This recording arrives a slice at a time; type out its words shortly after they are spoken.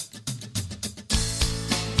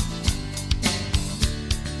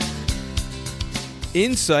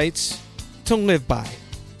Insights to Live By,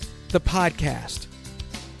 the podcast,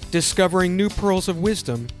 discovering new pearls of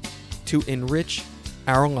wisdom to enrich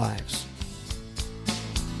our lives.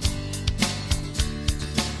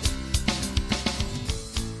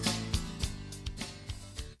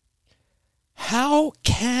 How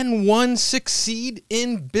can one succeed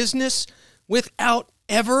in business without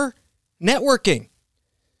ever networking?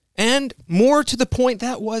 And more to the point,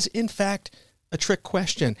 that was, in fact, a trick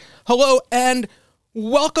question. Hello and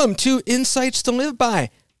welcome to Insights to Live By.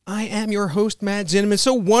 I am your host, Matt Zinnemann.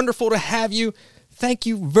 So wonderful to have you. Thank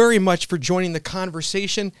you very much for joining the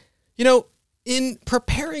conversation. You know, in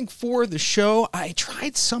preparing for the show, I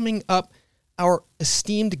tried summing up our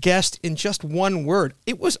esteemed guest in just one word.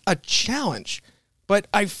 It was a challenge, but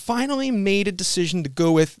I finally made a decision to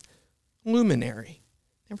go with luminary.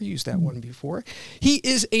 Never used that one before. He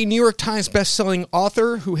is a New York Times bestselling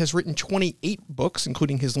author who has written 28 books,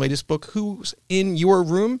 including his latest book, Who's in Your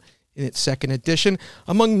Room, in its second edition.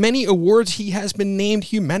 Among many awards, he has been named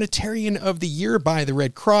Humanitarian of the Year by the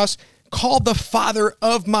Red Cross, called the father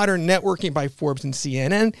of modern networking by Forbes and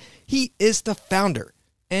CNN. He is the founder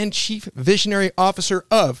and chief visionary officer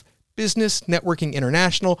of Business Networking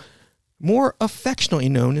International, more affectionately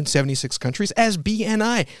known in 76 countries as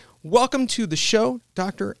BNI. Welcome to the show,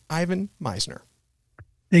 Dr. Ivan Misner.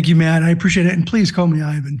 Thank you, Matt. I appreciate it. And please call me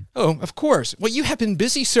Ivan. Oh, of course. Well, you have been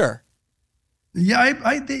busy, sir.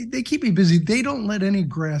 Yeah, they keep me busy. They don't let any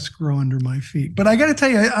grass grow under my feet. But I got to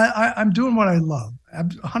tell you, I'm doing what I love.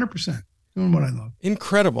 100% doing what I love.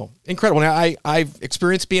 Incredible. Now, I've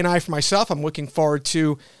experienced BNI for myself. I'm looking forward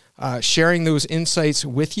to sharing those insights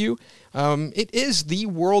with you. It is the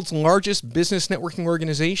world's largest business networking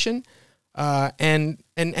organization. And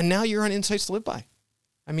now you're on Insights to Live By.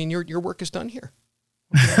 I mean, your work is done here.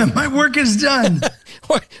 My work is done.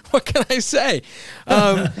 What can I say?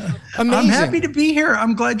 Amazing. I'm happy to be here.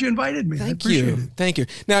 I'm glad you invited me. Thank you.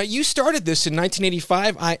 Now, you started this in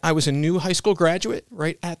 1985. I was a new high school graduate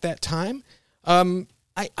right at that time.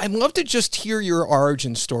 I'd love to just hear your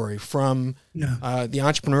origin story from the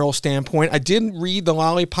entrepreneurial standpoint. I did read the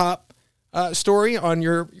lollipop story on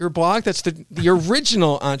your blog. That's the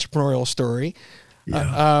original entrepreneurial story.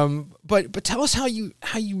 Yeah. But tell us how you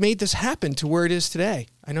made this happen to where it is today.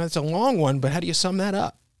 I know it's a long one, but how do you sum that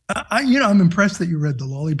up? I'm impressed that you read the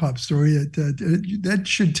lollipop story. That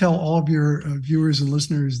should tell all of your viewers and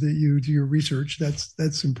listeners that you do your research.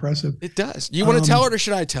 That's impressive. It does. You want to tell it, or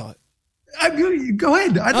should I tell it? Go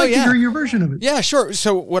ahead. I'd like to hear your version of it. Yeah, sure.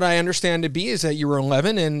 So what I understand to be is that you were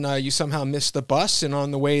 11 and you somehow missed the bus, and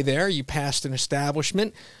on the way there, you passed an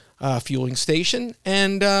establishment, fueling station,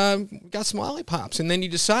 and got some lollipops. And then you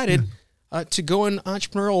decided to go in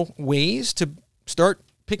entrepreneurial ways to start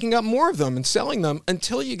picking up more of them and selling them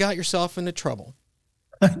until you got yourself into trouble.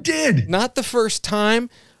 I did. Not the first time.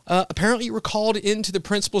 Apparently you were called into the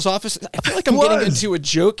principal's office. I feel like I'm getting into a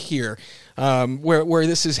joke here where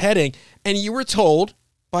this is heading. And you were told,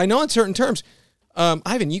 by no uncertain terms,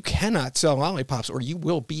 Ivan, you cannot sell lollipops or you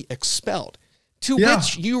will be expelled. To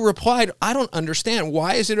which you replied, I don't understand.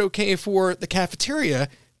 Why is it okay for the cafeteria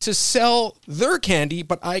to sell their candy,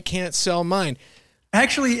 but I can't sell mine?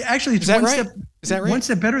 Actually, it's one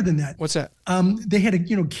step better than that. What's that? They had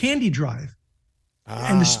a candy drive.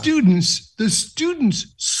 And the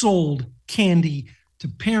students sold candy to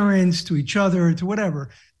parents, to each other, to whatever.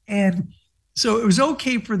 And so it was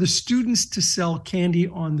okay for the students to sell candy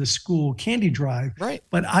on the school candy drive. Right.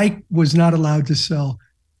 But I was not allowed to sell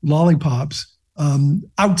lollipops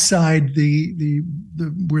outside the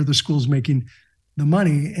where the school's making the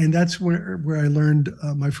money. And that's where I learned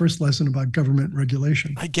my first lesson about government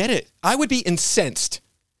regulation. I get it. I would be incensed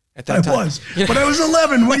at that time. I was, but I was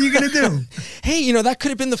 11. What are you going to do? Hey, that could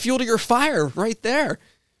have been the fuel to your fire right there.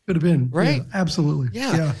 Could have been. Right? Yeah, absolutely.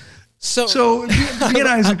 Yeah. So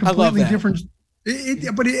BNI is a completely different,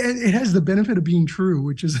 but it has the benefit of being true,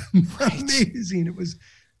 which is amazing.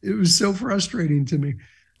 It was so frustrating to me.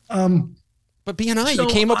 But BNI, you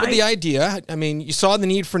came up with the idea. I mean, you saw the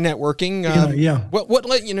need for networking. What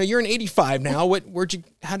let you're in 85 now.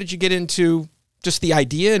 How did you get into just the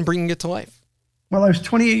idea and bringing it to life? Well, I was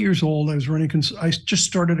 28 years old. I just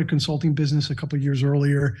started a consulting business a couple of years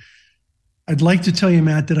earlier. I'd like to tell you,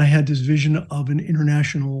 Matt, that I had this vision of an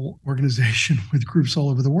international organization with groups all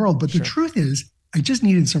over the world. But the truth is, I just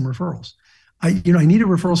needed some referrals. I needed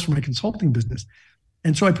referrals for my consulting business.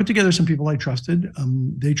 And so I put together some people I trusted.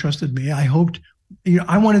 They trusted me. I hoped,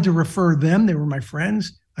 I wanted to refer them. They were my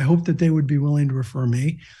friends. I hoped that they would be willing to refer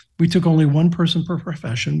me. We took only one person per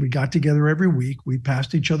profession. We got together every week. We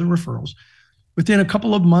passed each other referrals. Within a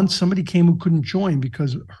couple of months, somebody came who couldn't join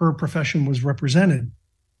because her profession was represented.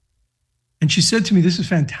 And she said to me, "This is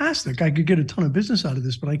fantastic. I could get a ton of business out of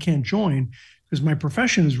this, but I can't join because my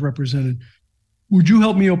profession is represented. Would you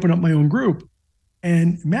help me open up my own group?"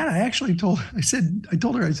 And Matt, I told her, I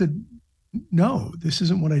said, "No, this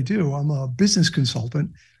isn't what I do. I'm a business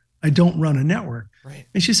consultant. I don't run a network." Right.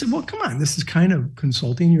 And she said, "Well, come on, this is kind of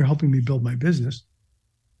consulting. You're helping me build my business."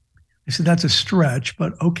 I said, "That's a stretch,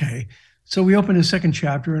 but okay." So we opened a second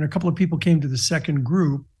chapter, and a couple of people came to the second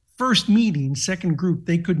group. First meeting, second group,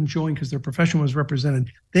 they couldn't join because their profession was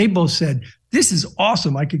represented. They both said, "This is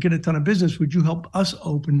awesome. I could get a ton of business. Would you help us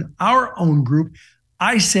open our own group?"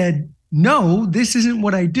 I said, "No, this isn't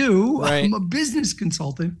what I do. Right. I'm a business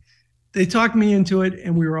consultant." They talked me into it,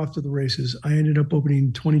 and we were off to the races. I ended up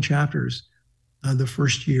opening 20 chapters the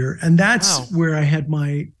first year. And that's where I had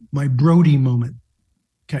my Brody moment.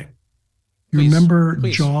 Okay. You remember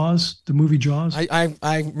Jaws, the movie Jaws? I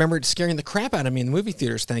remember it scaring the crap out of me in the movie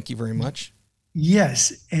theaters. Thank you very much.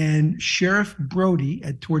 Yes. And Sheriff Brody,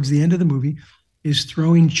 towards the end of the movie, is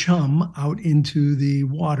throwing chum out into the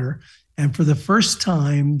water. And for the first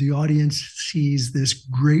time, the audience sees this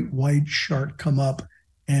great white shark come up.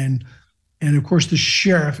 And of course, the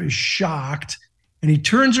sheriff is shocked. And he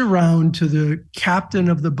turns around to the captain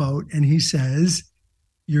of the boat and he says,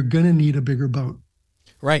 "You're going to need a bigger boat."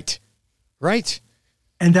 Right. Right.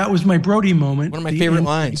 And that was my Brody moment. One of my favorite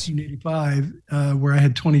lines. 1985, where I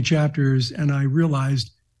had 20 chapters and I realized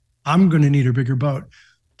I'm going to need a bigger boat.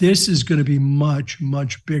 This is going to be much,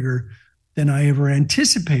 much bigger than I ever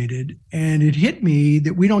anticipated. And it hit me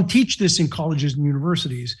that we don't teach this in colleges and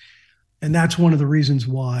universities. And that's one of the reasons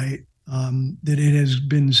why that it has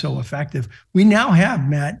been so effective. We now have,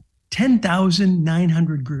 Matt,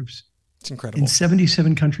 10,900 groups. It's incredible. In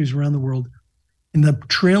 77 countries around the world. In the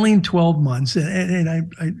trailing 12 months, and I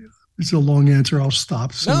it's a long answer, I'll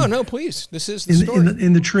stop soon. No, please. This is the story.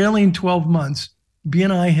 In the trailing 12 months,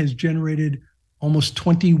 BNI has generated almost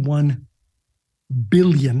 21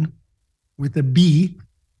 billion with a B,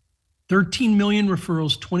 13 million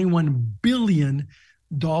referrals, $21 billion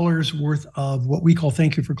worth of what we call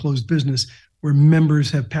thank you for closed business, where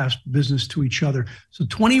members have passed business to each other. So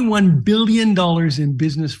 $21 billion in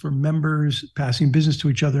business for members passing business to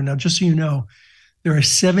each other. Now, just so you know, there are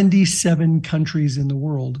 77 countries in the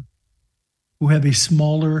world who have a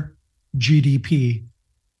smaller GDP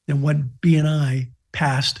than what BNI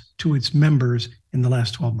passed to its members in the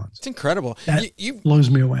last 12 months. It's incredible. That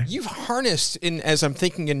blows me away. You've harnessed, as I'm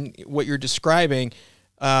thinking in what you're describing,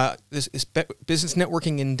 this business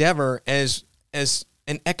networking endeavor as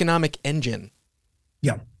an economic engine.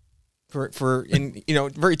 Yeah.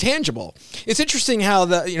 Very tangible. It's interesting how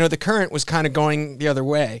the current was kind of going the other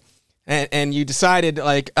way. And you decided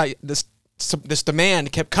this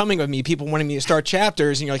demand kept coming with me, people wanting me to start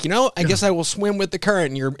chapters, and you're like, I guess I will swim with the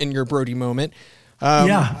current in your Brody moment.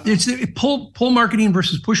 It's pull marketing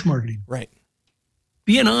versus push marketing. Right.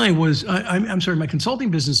 BNI was, I'm sorry, my consulting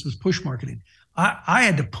business was push marketing. I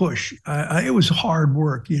had to push. It was hard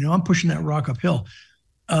work. I'm pushing that rock uphill.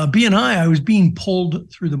 BNI, I was being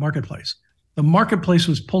pulled through the marketplace. The marketplace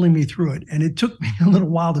was pulling me through it. And it took me a little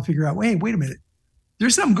while to figure out, hey, wait a minute.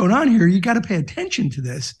 There's something going on here. You got to pay attention to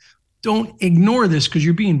this. Don't ignore this because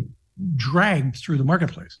you're being dragged through the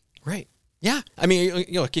marketplace. Right. Yeah. I mean,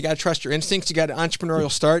 you got to trust your instincts. You got an entrepreneurial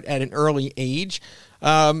start at an early age.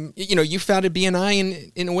 You founded BNI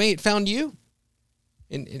and in a way it found you.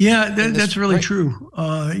 That's really true.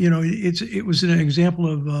 It was an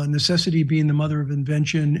example of necessity being the mother of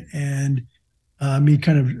invention, and me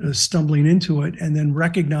kind of stumbling into it and then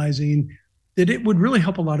recognizing that it would really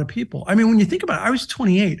help a lot of people. I mean, when you think about it, I was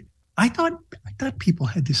 28. I thought people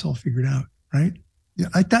had this all figured out, right? Yeah,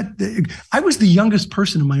 I thought I was the youngest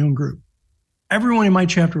person in my own group. Everyone in my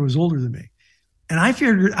chapter was older than me. And I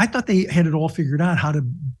thought they had it all figured out how to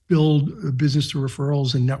build a business through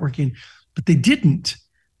referrals and networking, but they didn't.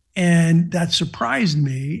 And that surprised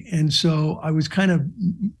me. And so I was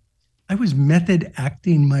method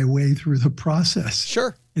acting my way through the process.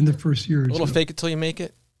 Sure. In the first year or two. A little fake it till you make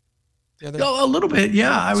it. A little bit.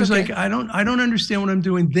 Yeah. I was okay. I don't understand what I'm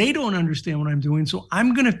doing. They don't understand what I'm doing. So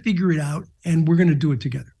I'm going to figure it out and we're going to do it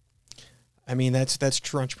together. I mean, that's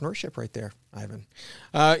true entrepreneurship right there, Ivan.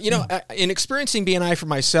 In experiencing BNI for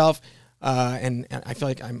myself, and I feel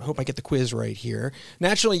like I hope I get the quiz right here.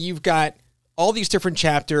 Naturally, you've got all these different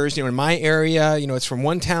chapters. In my area, it's from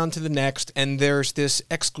one town to the next, and there's this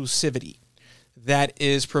exclusivity that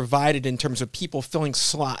is provided in terms of people filling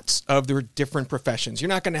slots of their different professions. You're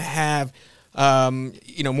not going to have,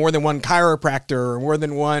 more than one chiropractor or more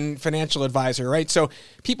than one financial advisor, right? So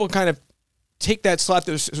people kind of take that slot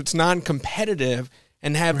so it's non-competitive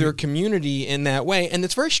and have their community in that way. And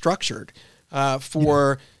it's very structured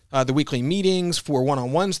for the weekly meetings for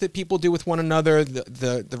one-on-ones that people do with one another,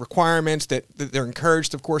 the requirements that they're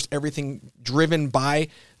encouraged, of course, everything driven by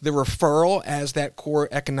the referral as that core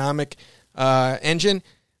economic engine.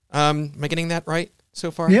 Am I getting that right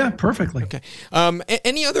so far? Yeah, perfectly. Okay.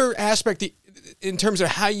 Any other aspect in terms of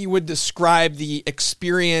how you would describe the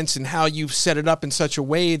experience and how you've set it up in such a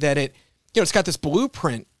way that it's got this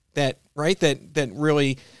blueprint that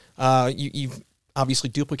really you've obviously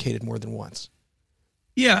duplicated more than once?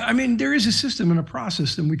 Yeah, I mean, there is a system and a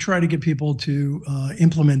process, and we try to get people to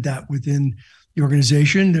implement that within the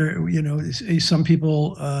organization. There, some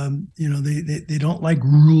people, they don't like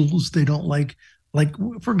rules. They don't like,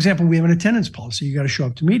 for example, we have an attendance policy. You got to show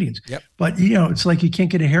up to meetings. Yep. But it's like you can't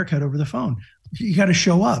get a haircut over the phone. You got to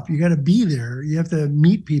show up. You got to be there. You have to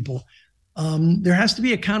meet people. There has to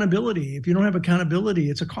be accountability. If you don't have accountability,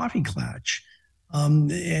 it's a coffee clutch. I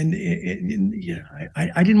didn't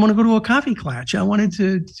want to go to a coffee clutch. I wanted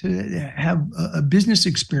to have a business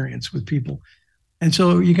experience with people. And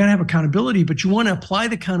so you got to have accountability, but you want to apply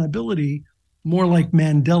the accountability more like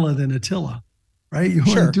Mandela than Attila, right? You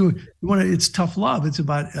want to it's tough love. It's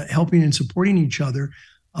about helping and supporting each other,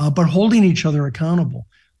 but holding each other accountable.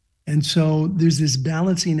 And so there's this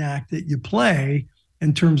balancing act that you play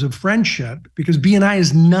in terms of friendship, because BNI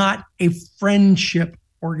is not a friendship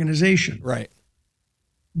organization. Right.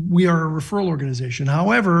 We are a referral organization.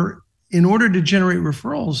 However, in order to generate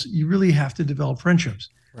referrals, you really have to develop friendships.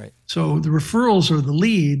 Right. So the referrals are the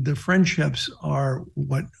lead. The friendships are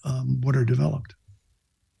what are developed.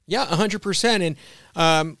 Yeah, 100%.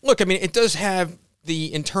 And look, I mean, it does have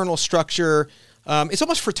the internal structure. It's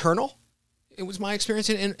almost fraternal. It was my experience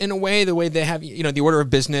in a way, the way they have, the order of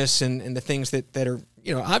business and the things that are,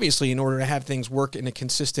 obviously in order to have things work in a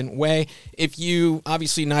consistent way. If you,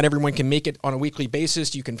 obviously not everyone can make it on a weekly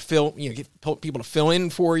basis, you can get people to fill in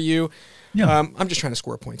for you. Yeah. I'm just trying to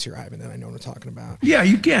score points here, Ivan, that I know what I'm talking about. Yeah,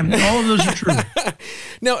 you can. All of those are true.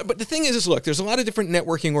 No, but the thing is look, there's a lot of different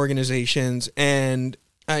networking organizations, and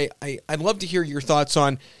I'd love to hear your thoughts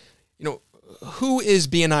on, who is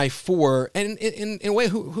BNI for, and in a way,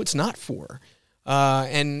 who it's not for,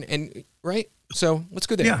 and right. So let's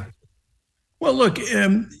go there. Yeah. Well, look,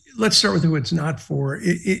 let's start with who it's not for.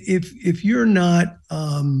 If you're not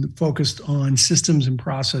focused on systems and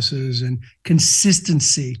processes and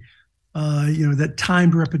consistency, that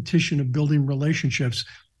timed repetition of building relationships,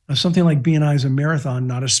 something like BNI is a marathon,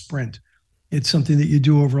 not a sprint. It's something that you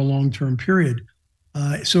do over a long-term period.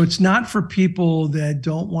 So it's not for people that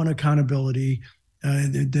don't want accountability,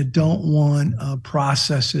 that don't want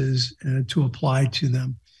processes to apply to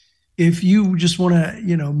them. If you just want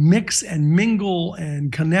to, mix and mingle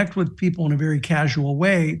and connect with people in a very casual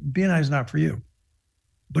way, BNI is not for you.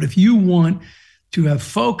 But if you want to have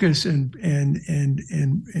focus and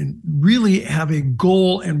really have a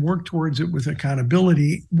goal and work towards it with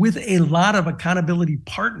accountability, with a lot of accountability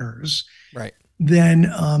partners, right, then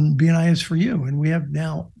BNI is for you. And we have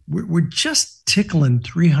now, we're just tickling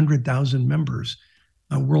 300,000 members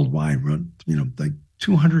worldwide. We're, like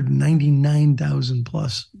 299,000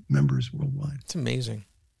 plus members worldwide. It's amazing.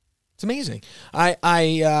 It's amazing.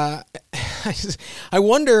 I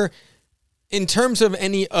wonder, in terms of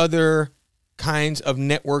any other kinds of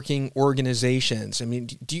networking organizations, I mean,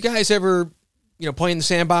 do you guys ever, play in the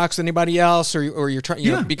sandbox with anybody else, or you're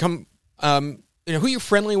trying, become, who you're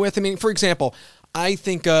friendly with? I mean, for example, I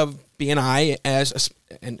think of BNI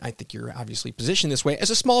and I think you're obviously positioned this way, as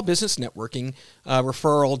a small business networking,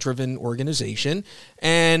 referral-driven organization.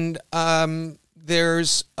 And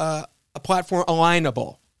there's a platform,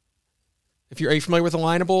 Alignable. Are you familiar with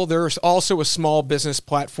Alignable? There's also a small business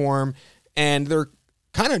platform, and they're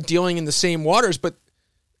kind of dealing in the same waters, but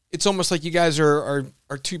it's almost like you guys are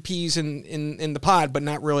two peas in the pod, but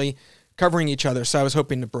not really covering each other. So I was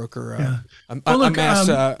hoping to broker a mass.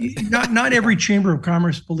 Not every chamber of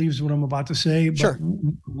commerce believes what I'm about to say, but sure,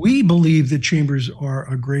 we believe that chambers are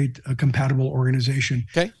a great compatible organization.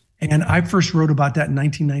 Okay. And I first wrote about that in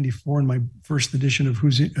 1994 in my first edition of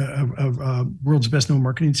World's Best Known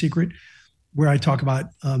Marketing Secret, where I talk about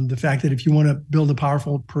the fact that if you want to build a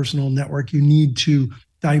powerful personal network, you need to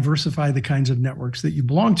diversify the kinds of networks that you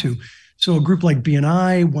belong to. So a group like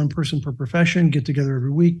BNI, one person per profession, get together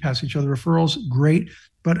every week, pass each other referrals, great.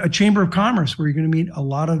 But a chamber of commerce where you're going to meet a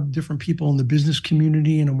lot of different people in the business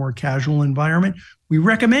community in a more casual environment, we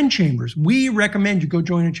recommend chambers. We recommend you go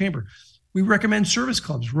join a chamber. We recommend service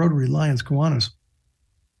clubs, Rotary, Lions, Kiwanis.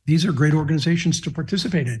 These are great organizations to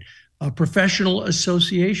participate in. Professional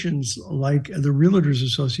associations like the Realtors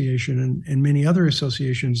Association and many other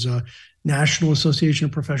associations, National Association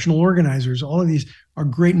of Professional Organizers, all of these are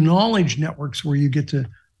great knowledge networks where you get to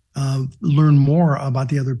learn more about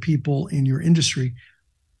the other people in your industry.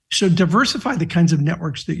 So diversify the kinds of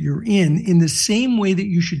networks that you're in the same way that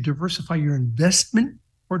you should diversify your investment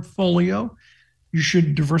portfolio. You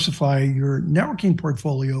should diversify your networking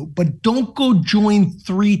portfolio, but don't go join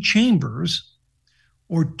 3 chambers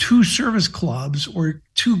or 2 service clubs or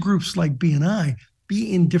 2 groups like BNI.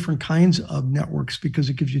 Be in different kinds of networks because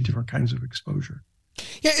it gives you different kinds of exposure.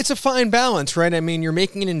 Yeah, it's a fine balance, right? I mean, you're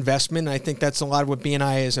making an investment. I think that's a lot of what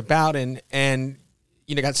BNI is about, and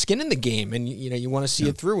got skin in the game, and you want to see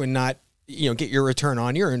it through and not get your return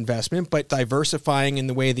on your investment, but diversifying in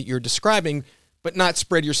the way that you're describing, but not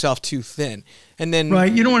spread yourself too thin. And then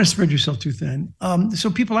right, you don't want to spread yourself too thin. So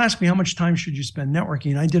people ask me, how much time should you spend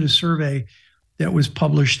networking? I did a survey that was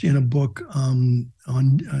published in a book on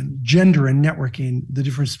gender and networking, the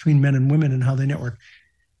difference between men and women and how they network.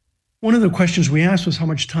 One of the questions we asked was, how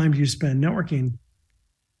much time do you spend networking?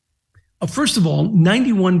 First of all,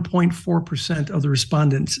 91.4% of the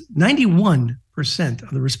respondents, 91% of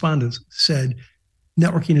the respondents said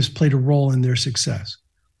networking has played a role in their success.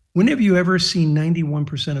 When have you ever seen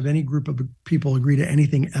 91% of any group of people agree to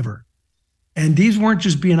anything ever? And these weren't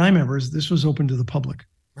just BNI members. This was open to the public.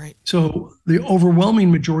 Right. So the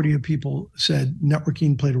overwhelming majority of people said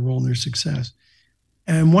networking played a role in their success.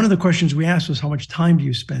 And one of the questions we asked was, how much time do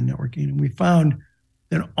you spend networking? And we found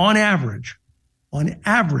that on average,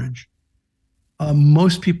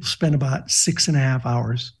 most people spend about 6.5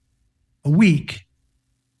 hours a week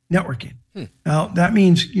networking. Now, that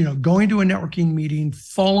means, going to a networking meeting,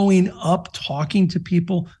 following up, talking to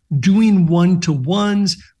people, doing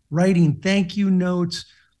one-to-ones, writing thank you notes.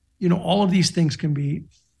 All of these things can be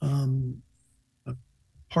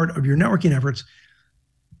part of your networking efforts.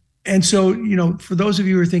 And so, for those of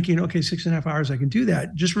you who are thinking, okay, 6.5 hours, I can do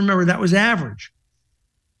that. Just remember that was average.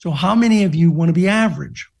 So how many of you want to be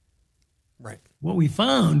average? Right. What we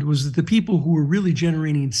found was that the people who were really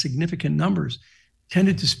generating significant numbers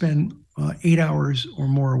tended to spend 8 hours or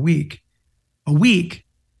more a week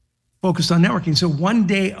focused on networking. So one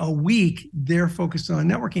day a week, they're focused on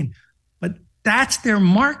networking, but that's their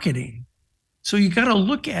marketing. So you got to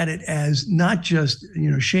look at it as not just,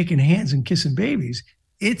 shaking hands and kissing babies.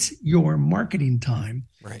 It's your marketing time.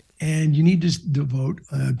 Right. And you need to devote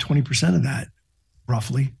 20% of that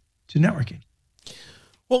roughly to networking.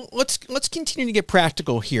 Well, let's continue to get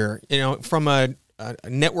practical here. From a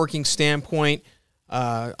networking standpoint,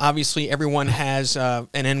 obviously everyone has an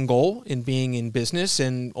end goal in being in business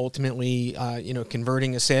and ultimately,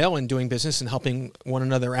 converting a sale and doing business and helping one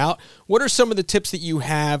another out. What are some of the tips that you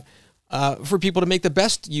have for people to make the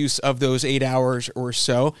best use of those 8 hours or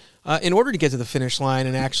so in order to get to the finish line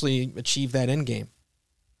and actually achieve that end game?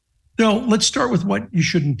 So let's start with what you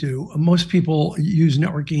shouldn't do. Most people use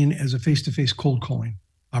networking as a face-to-face cold calling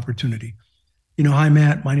opportunity. Hi,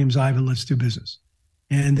 Matt, my name's Ivan, let's do business.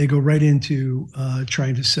 And they go right into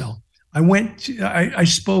trying to sell. I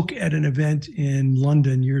spoke at an event in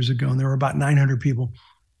London years ago, and there were about 900 people.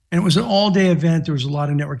 And it was an all-day event. There was a lot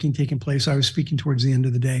of networking taking place. I was speaking towards the end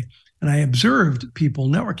of the day, and I observed people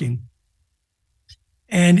networking.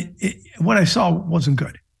 And what I saw wasn't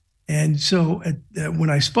good. And so when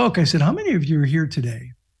I spoke, I said, how many of you are here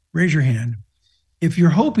today? Raise your hand. If you're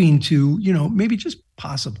hoping to, maybe just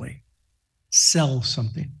possibly sell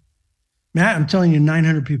something. Matt, I'm telling you,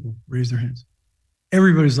 900 people raised their hands.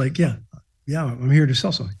 Everybody's like, yeah, I'm here to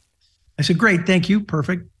sell something. I said, great, thank you,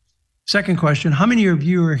 perfect. Second question, how many of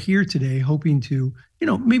you are here today hoping to,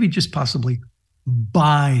 maybe just possibly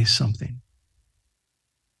buy something?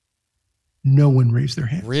 No one raised their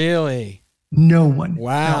hand. Really? No one.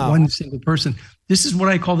 Wow. Not one single person. This is what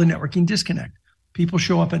I call the networking disconnect. People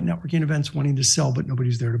show up at networking events wanting to sell, but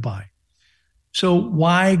nobody's there to buy. So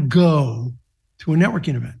why go to a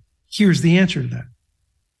networking event? Here's the answer to that.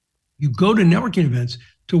 You go to networking events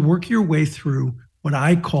to work your way through what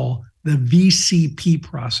I call the VCP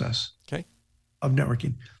process of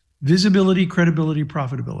networking. Visibility, credibility,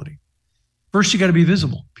 profitability. First, you got to be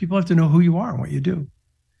visible. People have to know who you are and what you do.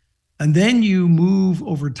 And then you move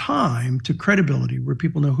over time to credibility, where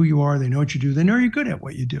people know who you are, they know what you do, they know you're good at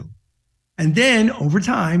what you do. And then over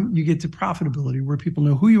time, you get to profitability, where people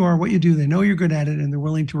know who you are, what you do, they know you're good at it, and they're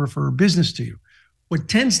willing to refer business to you. What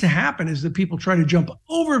tends to happen is that people try to jump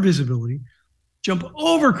over visibility, jump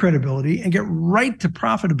over credibility, and get right to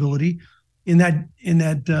profitability. In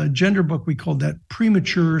that gender book, we called that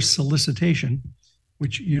premature solicitation,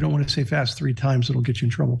 which you don't want to say fast 3 times, it'll get you in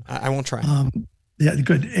trouble. I won't try. Yeah,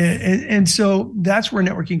 good. And so that's where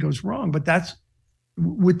networking goes wrong. But that's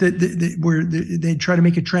with where they try to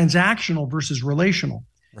make it transactional versus relational.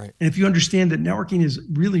 Right. And if you understand that networking is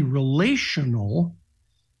really relational,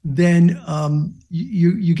 then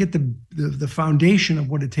you get the foundation of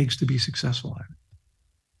what it takes to be successful at it.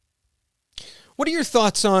 What are your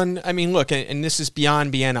thoughts on, I mean, look, and this is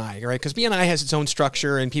beyond BNI, right? Because BNI has its own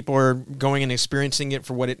structure and people are going and experiencing it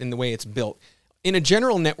for what it, in the way it's built. In a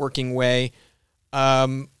general networking way, what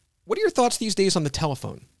are your thoughts these days on the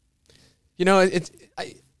telephone? You know,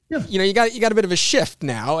 you got a bit of a shift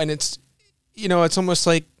now, and it's almost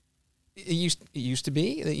like it used to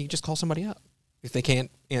be that you just call somebody up. If they can't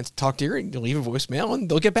talk to you, you leave a voicemail and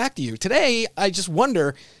they'll get back to you. Today, I just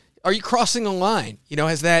wonder, are you crossing a line?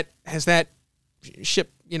 Has that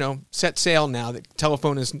ship, set sail now that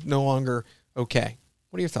telephone is no longer okay?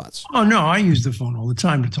 What are your thoughts? Oh, no, I use the phone all the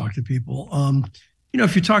time to talk to people.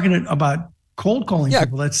 If you're talking about cold calling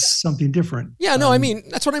people, that's something different. Yeah, no, I mean,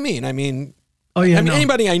 that's what I mean.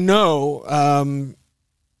 Anybody I know,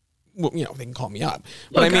 they can call me up.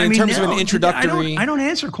 But in terms of an introductory, I don't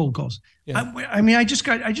answer cold calls. Yeah. I just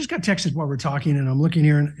got texted while we're talking, and I'm looking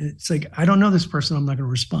here, and it's like, I don't know this person. I'm not going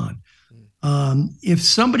to respond. If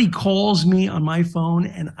somebody calls me on my phone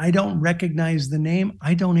and I don't recognize the name,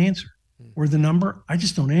 I don't answer, or the number, I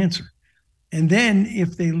just don't answer. And then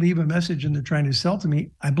if they leave a message and they're trying to sell to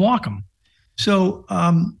me, I block them. So,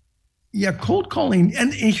 cold calling.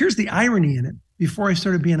 And here's the irony in it. Before I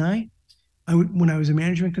started BNI, when I was a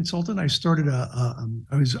management consultant, I started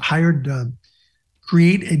I was hired to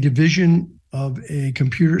create a division of a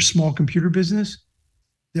small computer business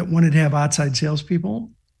that wanted to have outside salespeople.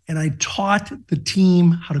 And I taught the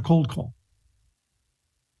team how to cold call.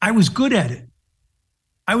 I was good at it.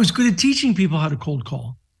 I was good at teaching people how to cold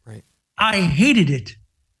call. Right. I hated it.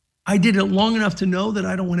 I did it long enough to know that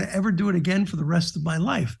I don't want to ever do it again for the rest of my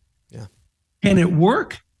life. Yeah. Can it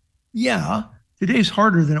work? Yeah. Today's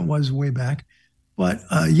harder than it was way back, but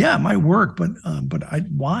it might work. But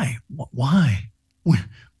why?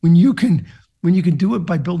 When you can do it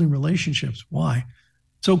by building relationships, why?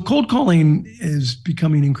 So cold calling is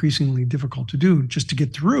becoming increasingly difficult to do. Just to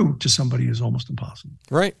get through to somebody is almost impossible.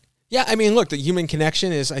 Right. Yeah. I mean, look, the human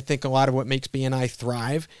connection is, I think, a lot of what makes BNI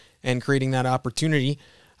thrive, and creating that opportunity.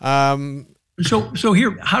 So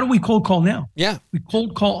here, how do we cold call now? Yeah. We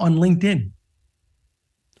cold call on LinkedIn.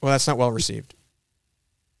 Well, that's not well received.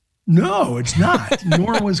 No, it's not.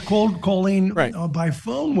 Nor was cold calling right. By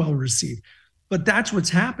phone well received. But that's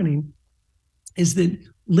what's happening, is that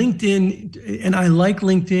LinkedIn, and I like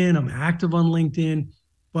LinkedIn, I'm active on LinkedIn,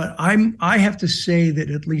 but I have to say that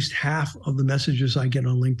at least half of the messages I get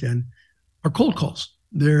on LinkedIn are cold calls.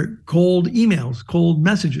 They're cold emails, cold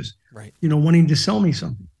messages, right? Wanting to sell me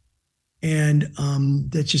something. And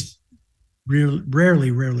that's just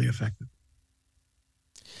rarely effective.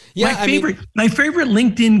 Yeah, my favorite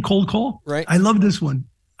LinkedIn cold call. Right. I love this one.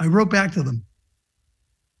 I wrote back to them.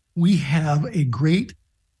 We have a great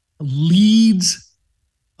leads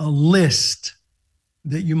list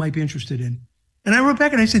that you might be interested in. And I wrote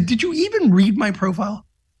back and I said, did you even read my profile?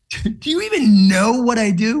 Do you even know what I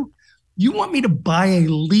do? You want me to buy a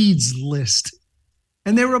leads list?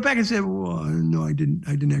 And they wrote back and said, well, no, I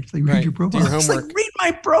didn't actually read your profile. Do your homework. Like, read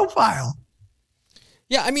my profile.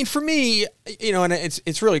 Yeah, I mean, for me, and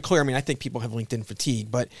it's really clear. I mean, I think people have LinkedIn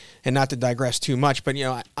fatigue, and not to digress too much, but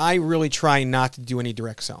I really try not to do any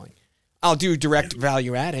direct selling. I'll do direct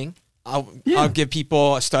value adding. I'll give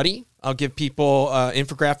people a study. I'll give people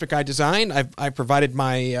infographic I designed. I've provided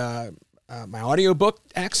my my audiobook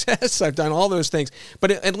access. I've done all those things,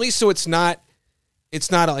 but at least so it's not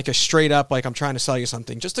like a straight up, like I'm trying to sell you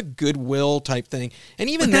something, just a goodwill type thing. And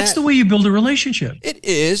even that's the way you build a relationship. It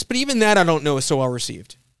is, but even that I don't know is so well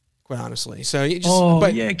received, quite honestly. So you just,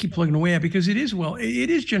 I keep plugging away at, because it is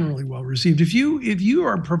generally well received. If you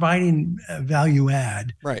are providing value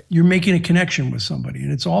add, right, you're making a connection with somebody,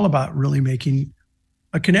 and it's all about really making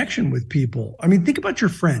a connection with people. I mean, think about your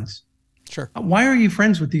friends. Sure. Why are you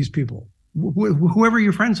friends with these people? Whoever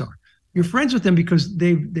your friends are. You're friends with them because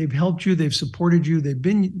they've helped you, they've supported you, they've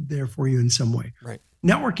been there for you in some way. Right.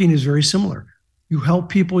 Networking is very similar. You help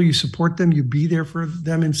people, you support them, you be there for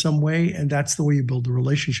them in some way, and that's the way you build a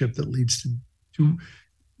relationship that leads to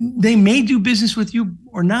they may do business with you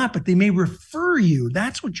or not, but they may refer you.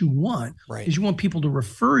 That's what you want. Right. Is you want people to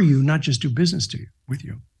refer you, not just do business with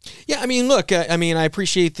you. Yeah, I mean, look, I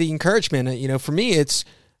appreciate the encouragement. For me, it's,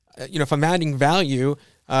 if I'm adding value,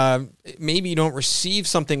 maybe you don't receive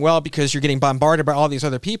something well because you're getting bombarded by all these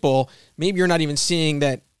other people. Maybe you're not even seeing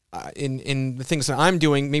that in the things that I'm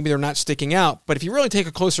doing. Maybe they're not sticking out. But if you really take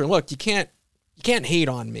a closer look, you can't hate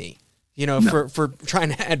on me, for trying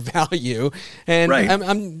to add value. And right.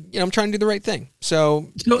 I'm trying to do the right thing. So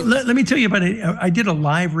let me tell you about it. I did a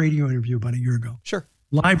live radio interview about a year ago. Sure.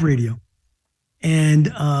 Live radio.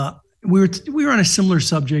 And we were on a similar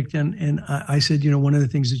subject, and I said, one of the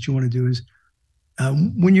things that you want to do is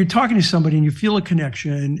when you're talking to somebody and you feel a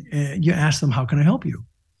connection, you ask them, "How can I help you?"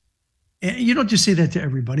 And you don't just say that to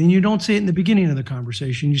everybody, and you don't say it in the beginning of the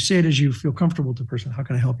conversation. You say it as you feel comfortable with the person. How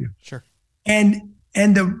can I help you? Sure. And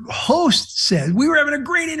the host said, we were having a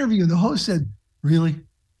great interview. And the host said, "Really?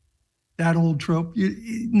 That old trope?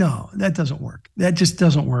 No, that doesn't work. That just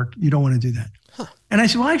doesn't work. You don't want to do that." Huh. And I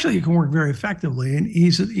said, "Well, actually, it can work very effectively." And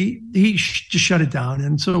he said, he just shut it down.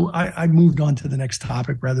 And so I moved on to the next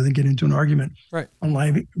topic rather than get into an argument on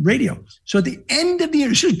live radio. So at the end of the interview,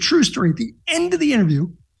 this is a true story. At the end of the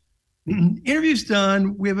interview's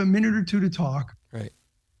done. We have a minute or two to talk. Right.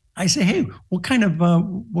 I say, "Hey, what kind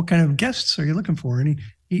of guests are you looking for?" And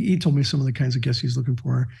he told me some of the kinds of guests he's looking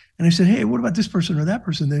for. And I said, "Hey, what about this person or that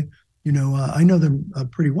person? They, I know them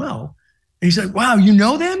pretty well." And he said, "Wow, you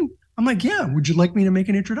know them?" I'm like, "Yeah. Would you like me to make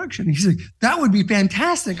an introduction?" He's like, "That would be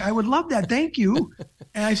fantastic. I would love that. Thank you."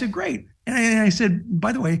 And I said, "Great." And I said,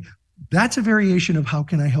 "By the way, that's a variation of how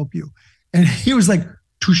can I help you?" And he was like,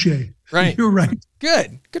 "Touche. Right. You're right."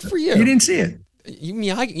 Good for you. You didn't see it. You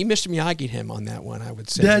Mr. Miyagi'd him on that one, I would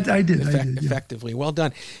say. That I did. Effectively. Well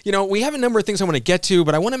done. We have a number of things I want to get to,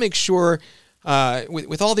 but I want to make sure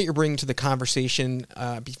with all that you're bringing to the conversation,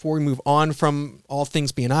 before we move on from all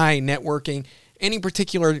things BNI, networking, any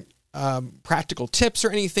particular practical tips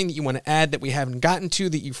or anything that you want to add that we haven't gotten to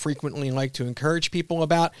that you frequently like to encourage people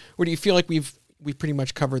about? Or do you feel like we've pretty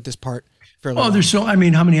much covered this part fairly well? There's how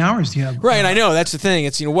many hours do you have? Right, I know. That's the thing.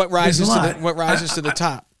 It's, what rises to the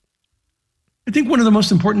top. I think one of the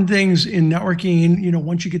most important things in networking,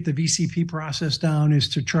 once you get the VCP process down, is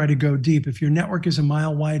to try to go deep. If your network is a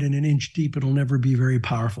mile wide and an inch deep, it'll never be very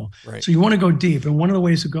powerful. Right. So you want to go deep. And one of the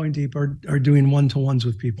ways of going deep are doing one-to-ones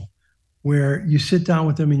with people, where you sit down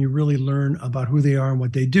with them and you really learn about who they are and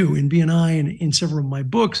what they do. In BNI and in several of my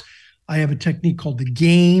books, I have a technique called the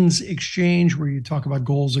gains exchange, where you talk about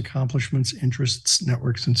goals, accomplishments, interests,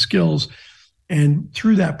 networks, and skills. And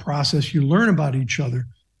through that process, you learn about each other.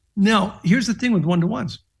 Now, here's the thing with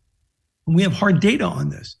one-to-ones. We have hard data on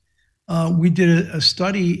this. We did a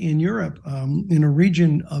study in Europe, in a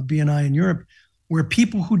region of BNI in Europe, where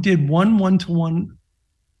people who did one-to-one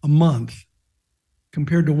a month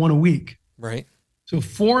compared to one a week. Right. So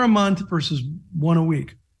 4 a month versus 1 a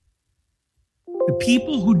week. The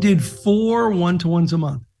people who did 4 one-to-ones a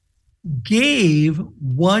month gave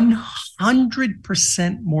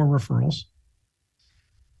 100% more referrals,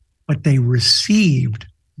 but they received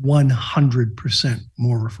 100%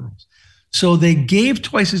 more referrals. So they gave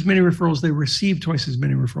twice as many referrals, they received twice as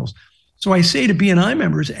many referrals. So I say to BNI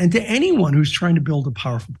members and to anyone who's trying to build a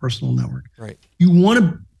powerful personal network, right, you want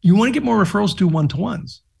to get more referrals, do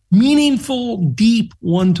one-to-ones. Meaningful, deep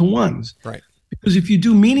one-to-ones. Right. Because if you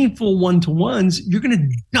do meaningful one-to-ones, you're going to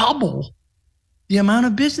double the amount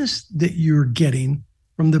of business that you're getting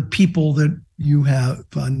from the people that you have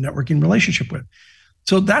a networking relationship with.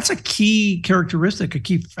 So that's a key characteristic, a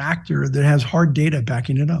key factor that has hard data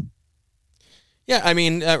backing it up. Yeah, I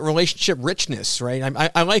mean, relationship richness, right?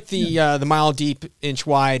 I like the mile deep, inch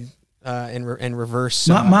wide, and reverse.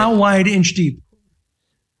 Mile wide, inch deep.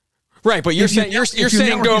 Right, but you're saying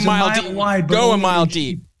go a mile deep. Wide, go a mile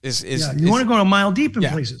deep you want to go a mile deep in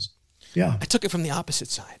places. Yeah, I took it from the opposite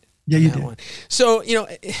side. Yeah, you did. One. So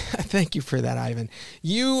thank you for that, Ivan.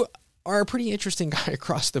 You are a pretty interesting guy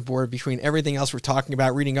across the board between everything else we're talking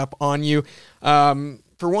about, reading up on you.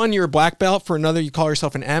 For one, you're a black belt. For another, you call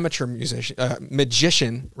yourself an amateur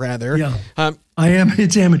magician, rather. Yeah, I am.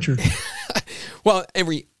 It's amateur. Well,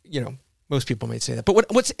 most people might say that.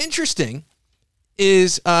 But what's interesting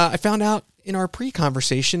is I found out in our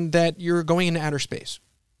pre-conversation that you're going into outer space.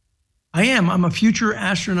 I am. I'm a future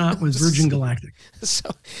astronaut with Virgin Galactic.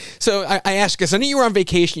 So I asked, because I knew you were on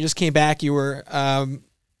vacation. You just came back. You were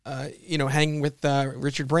hanging with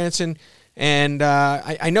Richard Branson, and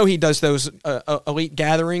I know he does those elite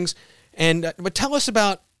gatherings. But tell us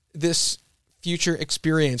about this future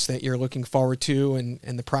experience that you're looking forward to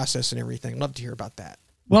and the process and everything. Love to hear about that.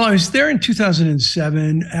 Well, I was there in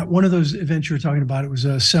 2007 at one of those events you were talking about. It was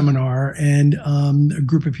a seminar and a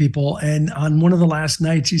group of people. And on one of the last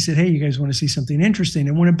nights, he said, "Hey, you guys want to see something interesting?"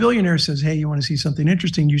 And when a billionaire says, "Hey, you want to see something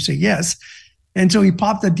interesting?" you say yes. And so he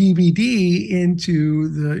popped a DVD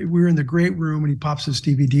we were in the great room, and he pops this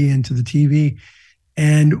DVD into the TV.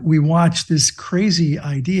 And we watched this crazy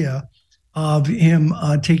idea of him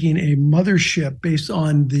taking a mothership based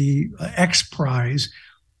on the X Prize,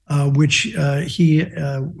 which he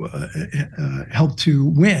helped to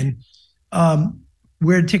win,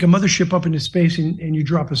 where to take a mothership up into space and you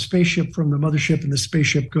drop a spaceship from the mothership, and the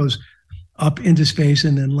spaceship goes up into space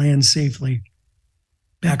and then lands safely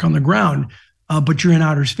back on the ground, but you're in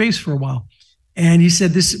outer space for a while. And he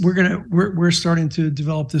said, "This we're starting to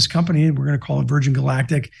develop this company, and we're gonna call it Virgin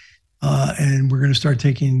Galactic, and we're gonna start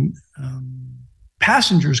taking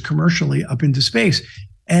passengers commercially up into space."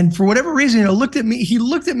 And for whatever reason, he looked at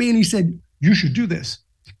me and he said, "You should do this."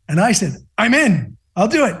 And I said, "I'm in. I'll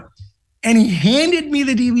do it." And he handed me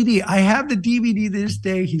the DVD. I have the DVD this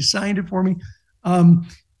day. He signed it for me.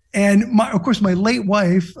 And of course, my late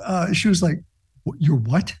wife, she was like, "You're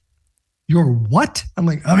what? You're what?" I'm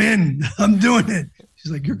like, "I'm in. I'm doing it."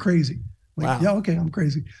 She's like, "You're crazy." I'm like, wow. Yeah, okay, I'm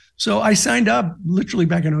crazy. So I signed up literally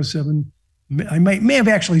back in 07. I may have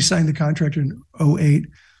actually signed the contract in 08,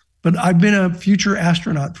 but I've been a future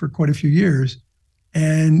astronaut for quite a few years.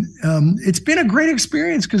 And it's been a great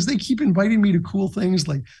experience because they keep inviting me to cool things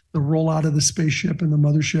like the rollout of the spaceship and the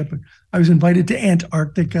mothership. I was invited to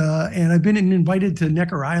Antarctica, and I've been invited to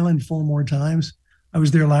Necker Island 4 more times. I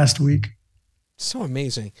was there last week. So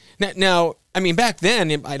amazing. Now, I mean, back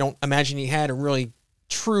then, I don't imagine you had a really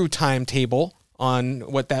true timetable on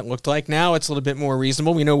what that looked like. Now it's a little bit more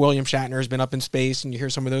reasonable. We know William Shatner has been up in space, and you hear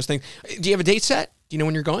some of those things. Do you have a date set? Do you know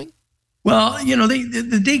when you're going? Well,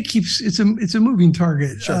 the date keeps it's a moving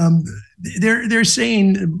target. Sure. They're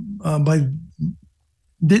saying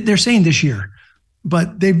they're saying this year,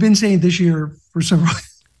 but they've been saying this year for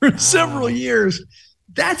several years.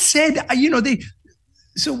 That said,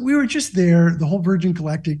 so we were just there. The whole Virgin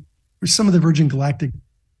Galactic, or some of the Virgin Galactic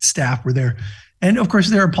staff were there, and of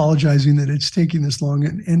course they're apologizing that it's taking this long.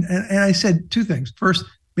 And I said 2 things. First,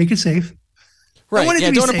 make it safe. Right.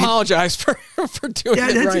 Yeah, don't apologize for doing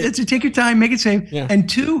it right. It's take your time, make it safe. Yeah. And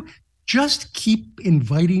 2, just keep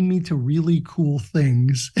inviting me to really cool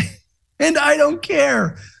things. And I don't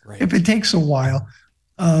care if it takes a while.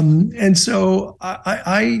 And so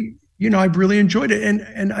I really enjoyed it.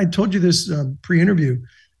 And I told you this pre-interview.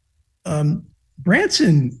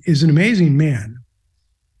 Branson is an amazing man.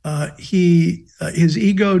 His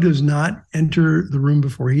ego does not enter the room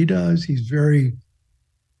before he does. He's very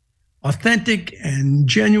authentic and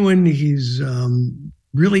genuine. He's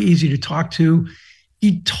really easy to talk to.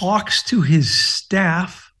 He talks to his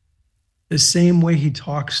staff the same way he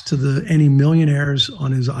talks to any millionaires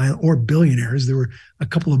on his island, or billionaires. There were a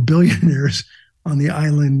couple of billionaires on the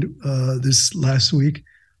island this last week.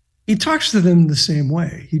 He talks to them the same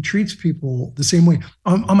way. He treats people the same way.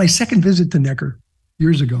 On my second visit to Necker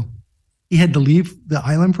years ago, he had to leave the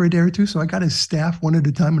island for a day or 2. So I got his staff one at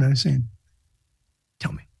a time, and I was saying,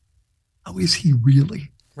 "Tell me, how is he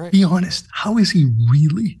really? Right. Be honest. How is he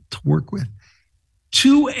really to work with?"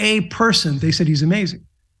 To a person, they said he's amazing.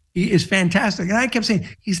 He is fantastic. And I kept saying,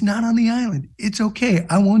 "He's not on the island. It's okay.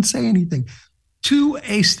 I won't say anything." To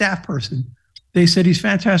a staff person, they said he's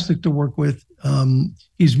fantastic to work with.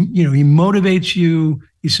 He motivates you.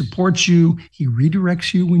 He supports you. He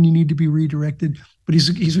redirects you when you need to be redirected. But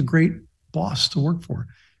he's a great boss to work for.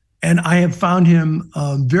 And I have found him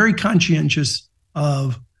very conscientious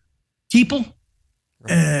of people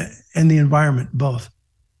and the environment, both.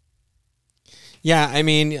 Yeah, I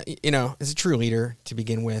mean, as a true leader to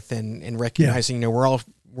begin with, and recognizing,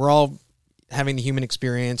 we're all having the human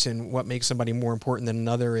experience, and what makes somebody more important than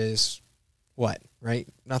another is what, right?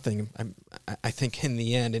 Nothing. I think in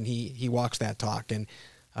the end, and he walks that talk, and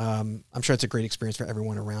I'm sure it's a great experience for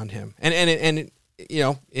everyone around him, and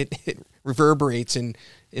it reverberates in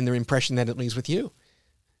the impression that it leaves with you.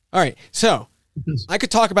 All right, so I could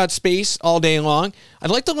talk about space all day long. I'd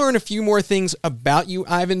like to learn a few more things about you,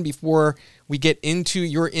 Ivan, before we get into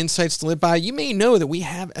your insights to live by. You may know that we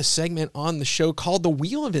have a segment on the show called the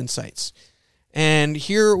Wheel of Insights. And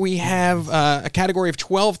here we have a category of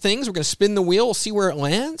 12 things. We're going to spin the wheel, see where it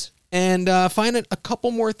lands, and find a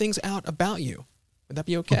couple more things out about you. Would that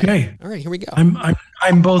be okay? Okay. All right, here we go.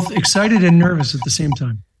 I'm both excited and nervous at the same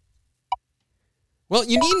time. Well,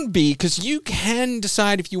 you needn't be, because you can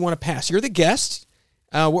decide if you want to pass. You're the guest.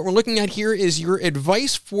 What we're looking at here is your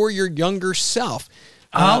advice for your younger self.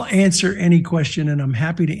 I'll answer any question, and I'm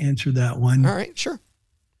happy to answer that one. All right, sure.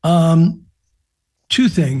 2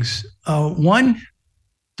 things. 1,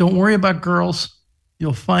 don't worry about girls.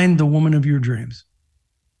 You'll find the woman of your dreams.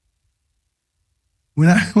 When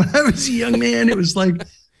I was a young man, it was like,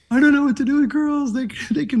 I don't know what to do with girls. They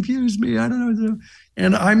confuse me. I don't know what to do.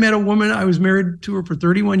 And I met a woman. I was married to her for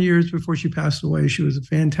 31 years before she passed away. She was a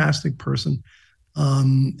fantastic person.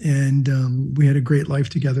 And we had a great life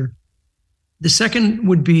together. The second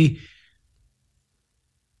would be,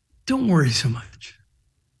 don't worry so much.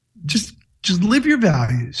 Just live your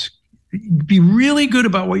values. Be really good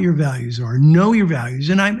about what your values are. Know your values.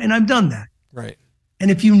 And I've done that. Right.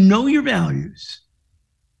 And if you know your values,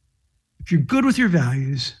 if you're good with your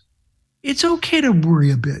values, it's okay to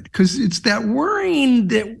worry a bit because it's that worrying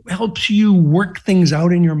that helps you work things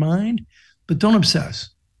out in your mind, but don't obsess.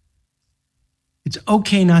 It's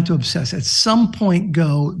okay not to obsess. At some point,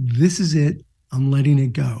 go, this is it. I'm letting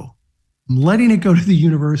it go. I'm letting it go to the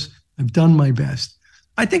universe. I've done my best.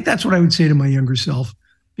 I think that's what I would say to my younger self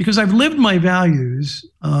because I've lived my values,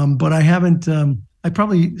 but I haven't, I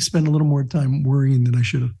probably spent a little more time worrying than I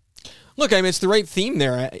should have. Look, I mean, it's the right theme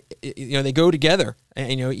there. They go together.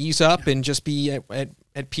 And, ease up and just be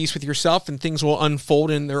at peace with yourself, and things will unfold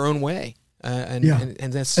in their own way. And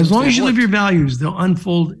that's as long as you live your values, they'll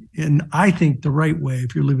unfold in, I think, the right way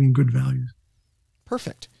if you're living good values.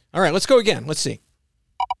 Perfect. All right, let's go again. Let's see.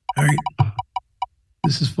 All right.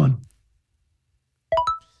 This is fun.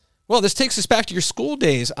 Well, this takes us back to your school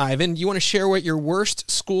days, Ivan. You want to share what your worst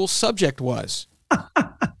school subject was?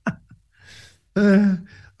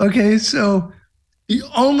 Okay, so the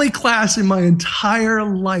only class in my entire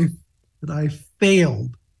life that I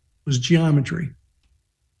failed was geometry.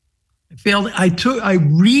 I failed. I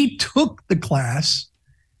retook the class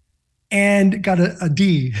and got a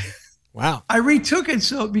D. Wow. I retook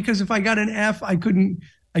it because if I got an F, I couldn't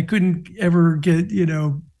ever get,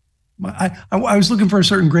 I was looking for a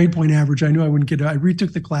certain grade point average. I knew I wouldn't get it. I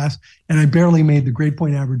retook the class and I barely made the grade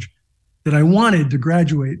point average that I wanted to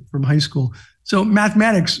graduate from high school. So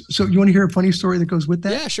mathematics. So you want to hear a funny story that goes with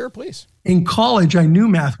that? Yeah, sure, please. In college, I knew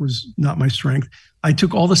math was not my strength. I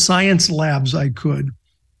took all the science labs I could.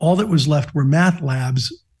 All that was left were math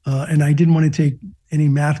labs. And I didn't want to take any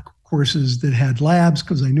math courses that had labs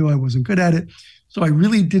because I knew I wasn't good at it. So I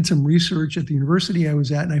really did some research at the university I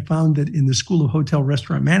was at. And I found that in the School of Hotel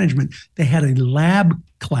Restaurant Management, they had a lab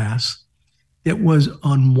class that was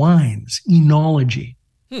on wines, enology.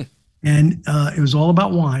 And it was all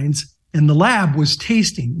about wines. And the lab was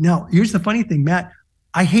tasting. Now, here's the funny thing, Matt.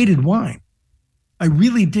 I hated wine. I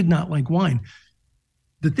really did not like wine.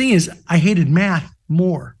 The thing is, I hated math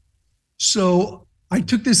more. So I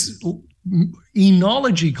took this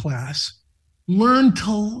enology class, learned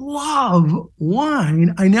to love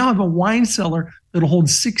wine. I now have a wine cellar that'll hold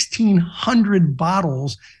 1,600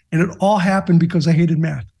 bottles, and it all happened because I hated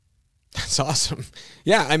math. That's awesome.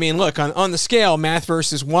 Yeah, I mean, look, on the scale, math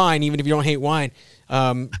versus wine, even if you don't hate wine,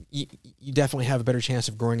 you definitely have a better chance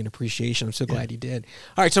of growing an appreciation. I'm so glad you did.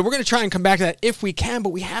 All right, so we're going to try and come back to that if we can, but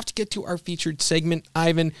we have to get to our featured segment,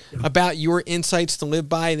 Ivan, about your insights to live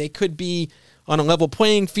by. They could be on a level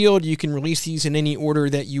playing field. You can release these in any order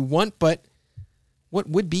that you want, but what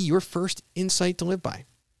would be your first insight to live by?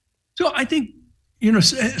 So I think,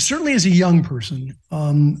 certainly as a young person,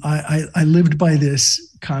 I lived by this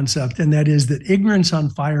concept, and that is that ignorance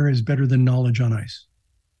on fire is better than knowledge on ice.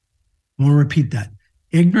 I want to repeat that.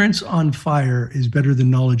 Ignorance on fire is better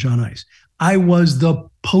than knowledge on ice. I was the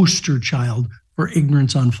poster child for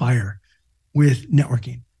ignorance on fire with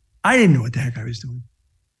networking. I didn't know what the heck I was doing,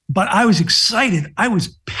 but I was excited. I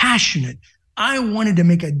was passionate. I wanted to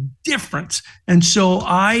make a difference. And so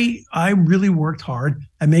I really worked hard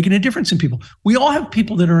at making a difference in people. We all have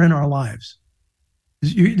people that are in our lives.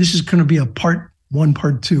 This is going to be a part 1,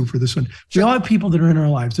 part 2 for this one. We all have people that are in our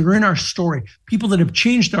lives, that are in our story, people that have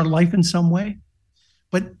changed our life in some way.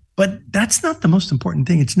 But that's not the most important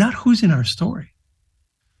thing. It's not who's in our story.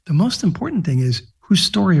 The most important thing is whose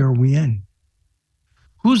story are we in?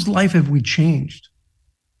 Whose life have we changed?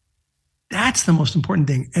 That's the most important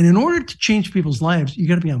thing. And in order to change people's lives, you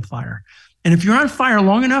got to be on fire. And if you're on fire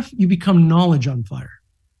long enough, you become knowledge on fire.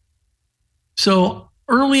 So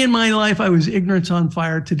early in my life, I was ignorance on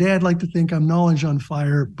fire. Today, I'd like to think I'm knowledge on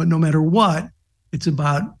fire. But no matter what, it's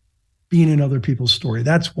about being in other people's story.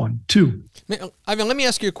 That's 1. 2. Ivan, let me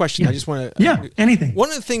ask you a question. I just want to... Yeah, anything. One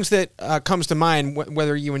of the things that comes to mind,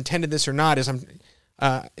 whether you intended this or not, is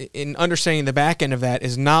in understanding the back end of that,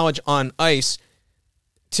 is knowledge on ice.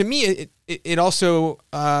 To me, it also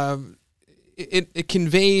it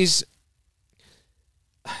conveys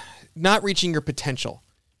not reaching your potential,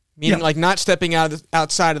 meaning like not stepping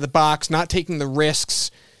outside of the box, not taking the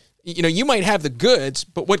risks. You might have the goods,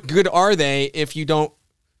 but what good are they if you don't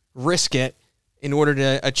risk it in order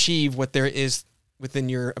to achieve what there is within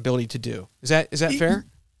your ability to do? Is that fair?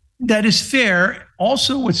 That is fair.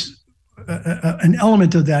 Also, what's an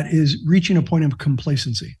element of that is reaching a point of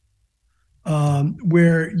complacency.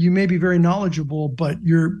 Where you may be very knowledgeable, but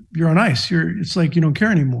you're on ice. It's like you don't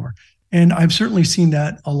care anymore. And I've certainly seen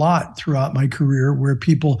that a lot throughout my career, where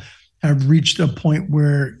people have reached a point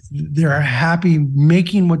where they're happy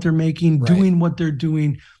making what they're making, doing what they're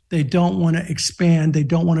doing. They don't want to expand. They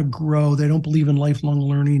don't want to grow. They don't believe in lifelong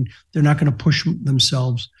learning. They're not going to push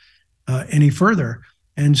themselves any further.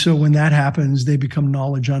 And so when that happens, they become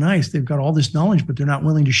knowledge on ice. They've got all this knowledge, but they're not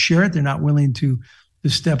willing to share it. They're not willing to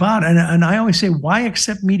step out. And I always say, why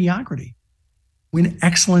accept mediocrity when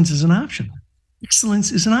excellence is an option?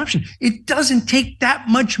 Excellence is an option. It doesn't take that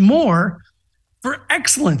much more for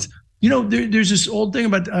excellence. There's this old thing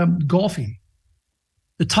about golfing.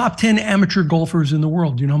 The top 10 amateur golfers in the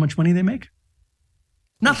world, do you know how much money they make?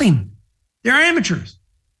 Nothing. They're amateurs.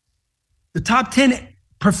 The top 10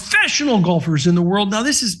 professional golfers in the world. Now,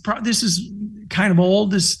 this is kind of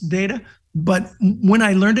old, this data, but when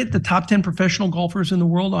I learned it, the top 10 professional golfers in the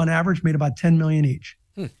world on average made about 10 million each,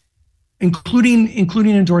 including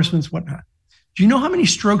endorsements, whatnot. Do you know how many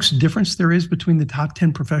strokes difference there is between the top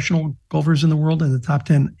 10 professional golfers in the world and the top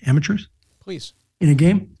 10 amateurs? Please. In a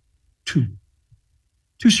game? 2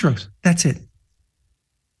 strokes. That's it.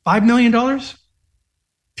 $5 million, $10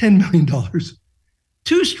 million.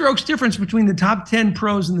 2 strokes difference between the top 10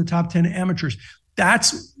 pros and the top 10 amateurs.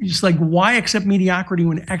 That's just like, why accept mediocrity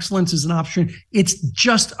when excellence is an option? It's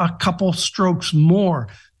just a couple strokes more.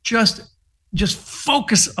 Just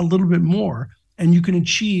focus a little bit more, and you can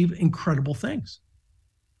achieve incredible things.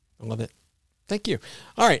 I love it. Thank you.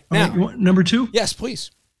 All right. Now, number 2? Yes,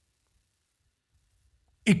 please.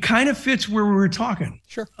 It kind of fits where we were talking.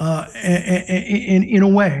 Sure. In a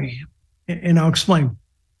way, and I'll explain.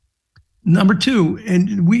 Number 2,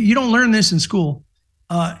 and you don't learn this in school.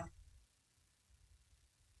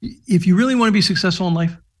 If you really want to be successful in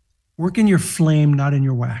life, work in your flame, not in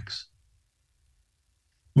your wax.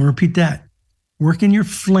 I'll repeat that. Work in your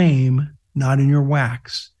flame, not in your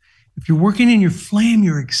wax. If you're working in your flame,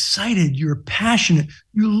 you're excited, you're passionate,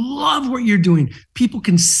 you love what you're doing. People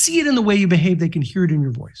can see it in the way you behave. They can hear it in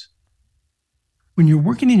your voice. When you're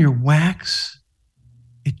working in your wax,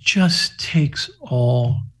 it just takes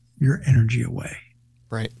all your energy away.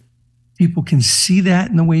 Right. People can see that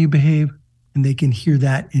in the way you behave, and they can hear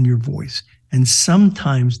that in your voice. And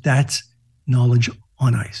sometimes that's knowledge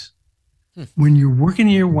on ice. When you're working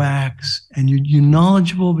in your wax and you're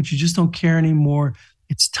knowledgeable, but you just don't care anymore,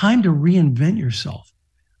 it's time to reinvent yourself,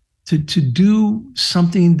 to do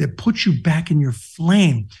something that puts you back in your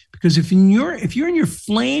flame. Because if you're in your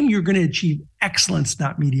flame, you're going to achieve excellence,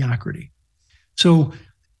 not mediocrity. So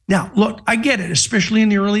now, look, I get it, especially in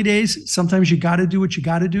the early days. Sometimes you got to do what you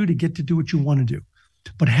got to do to get to do what you want to do.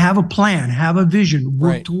 But have a plan, have a vision,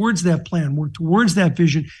 work towards that plan, work towards that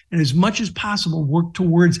vision, and as much as possible, work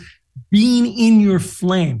towards being in your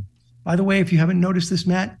flame. By the way, if you haven't noticed this,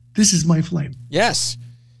 Matt, this is my flame. Yes.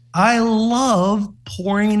 I love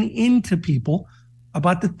pouring into people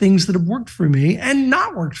about the things that have worked for me and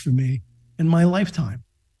not worked for me in my lifetime.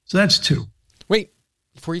 So that's 2. Wait,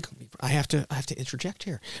 I have to interject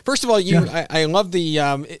here. First of all, I love the,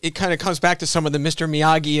 it kind of comes back to some of the Mr.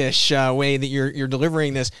 Miyagi-ish way that you're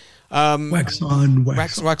delivering this. Wax on,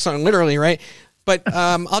 wax on, literally, right? But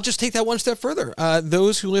I'll just take that one step further.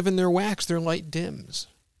 Those who live in their wax, their light dims.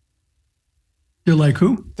 They're like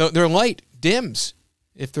who? Their light dims.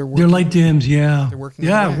 If they're working, their light dims, yeah. They're working.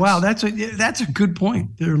 Yeah, wow, that's a good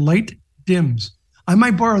point. Their light dims. I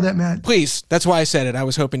might borrow that, Matt. Please. That's why I said it. I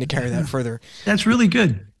was hoping to carry that further. That's really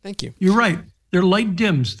good. Thank you. You're right. Their light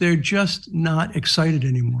dims. They're just not excited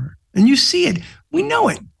anymore. And you see it. We know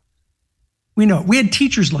it. We know it. We had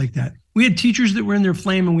teachers like that. We had teachers that were in their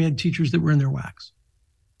flame, and we had teachers that were in their wax.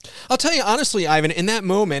 I'll tell you honestly, Ivan, in that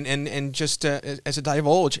moment, and just as a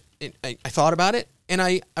divulge, I thought about it, and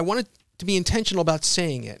I wanted to be intentional about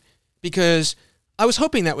saying it, because I was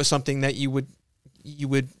hoping that was something that you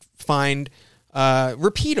would find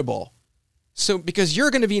repeatable. So because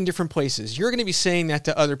you're going to be in different places, you're going to be saying that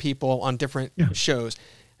to other people on different shows.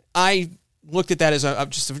 I looked at that as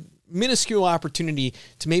just a minuscule opportunity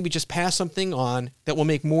to maybe just pass something on that will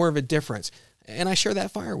make more of a difference. And I share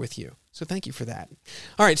that fire with you. So thank you for that.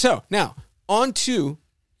 All right. So now on to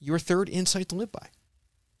your third insight to live by.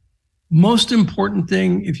 Most important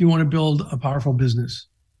thing if you want to build a powerful business.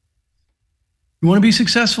 You want to be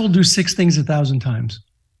successful, do 6 things 1,000 times,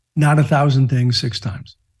 not 1,000 things 6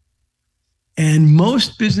 times. And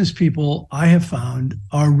most business people I have found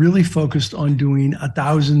are really focused on doing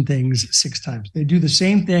 1,000 things 6 times. They do the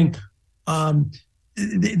same thing.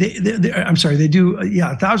 They do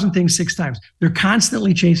 1,000 things 6 times. They're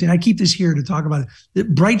constantly chasing. I keep this here to talk about it. The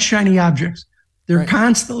bright, shiny objects. They're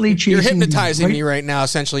constantly chasing. You're hypnotizing me right now,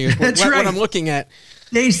 essentially. That's what I'm looking at.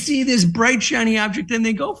 They see this bright, shiny object and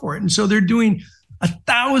they go for it. And so they're doing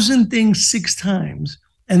 1,000 things 6 times.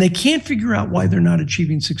 And they can't figure out why they're not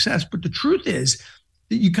achieving success. But the truth is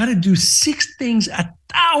that you got to do 6 things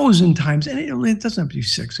 1,000 times. And it doesn't have to be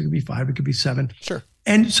 6. It could be 5. It could be 7. Sure.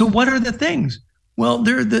 And so what are the things? Well,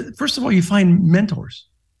 first of all, you find mentors.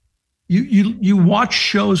 you watch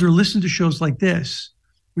shows or listen to shows like this,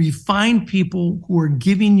 where you find people who are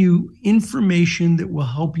giving you information that will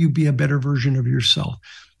help you be a better version of yourself.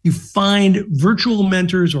 You find virtual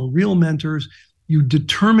mentors or real mentors. You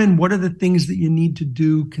determine what are the things that you need to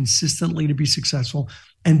do consistently to be successful.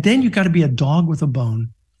 And then you got to be a dog with a bone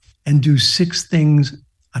and do 6 things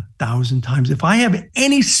 1,000 times. If I have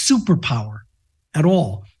any superpower at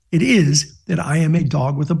all, it is that I am a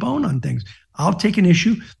dog with a bone on things. I'll take an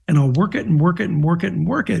issue and I'll work it and work it and work it and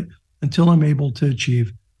work it until I'm able to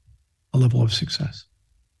achieve a level of success.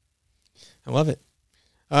 I love it.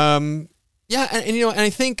 Yeah, and I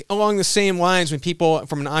think along the same lines, when people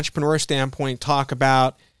from an entrepreneur standpoint talk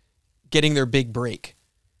about getting their big break,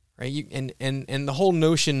 right? And the whole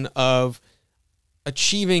notion of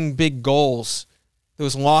achieving big goals,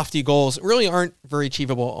 those lofty goals, really aren't very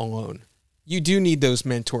achievable alone. You do need those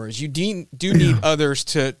mentors. You do need others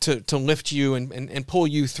to lift you and pull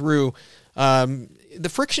you through the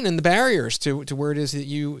friction and the barriers to where it is that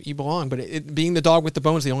you belong. But being the dog with the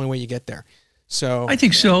bone is the only way you get there. So I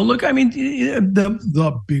think so. Look, I mean,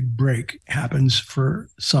 the big break happens for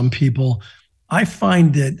some people. I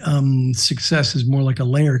find that success is more like a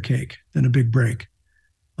layer cake than a big break.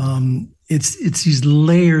 It's these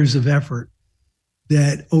layers of effort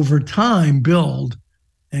that over time build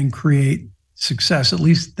and create success. At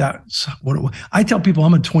least that's what it was. I tell people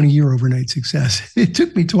I'm a 20-year overnight success. It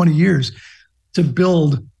took me 20 years to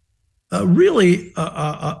build really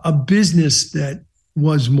a business that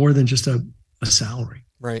was more than just a salary.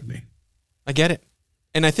 Right. I get it.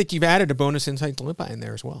 And I think you've added a bonus insight to live by in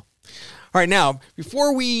there as well. All right. Now,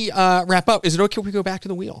 before we wrap up, is it okay if we go back to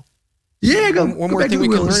the wheel? Yeah, go. One more thing we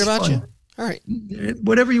can learn about you? All right.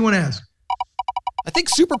 Whatever you want to ask. I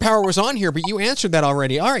think superpower was on here, but you answered that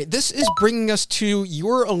already. All right, this is bringing us to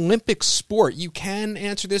your Olympic sport. You can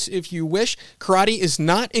answer this if you wish. Karate is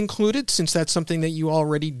not included since that's something that you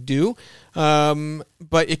already do.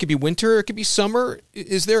 But it could be winter, it could be summer.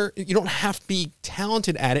 You don't have to be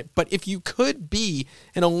talented at it, but if you could be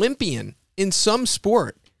an Olympian in some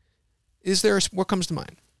sport, what comes to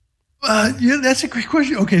mind? Yeah, that's a great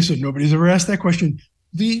question. Okay, so nobody's ever asked that question.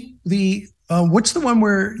 What's the one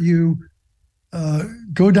where you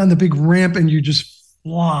go down the big ramp and you just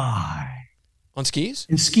fly on skis?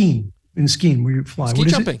 In skiing, where you fly. Ski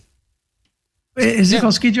jumping. Is it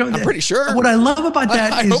called ski jumping? I'm pretty sure. What I love about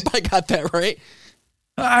that I hope I got that right.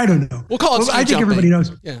 I don't know. We'll call it ski I think jumping. Everybody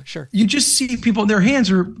knows. Yeah, sure. You just see people; their hands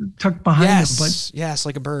are tucked behind them. But yes,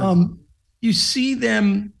 like a bird. You see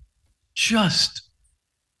them just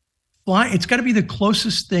fly. It's got to be the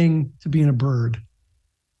closest thing to being a bird.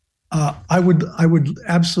 I would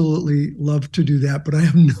absolutely love to do that, but I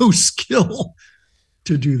have no skill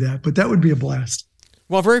to do that. But that would be a blast.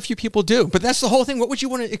 Well, very few people do, but that's the whole thing. What would you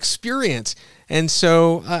want to experience? And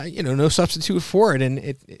so, no substitute for it. And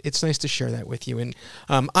it's nice to share that with you. And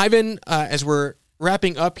Ivan, as we're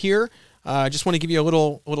wrapping up here, I just want to give you a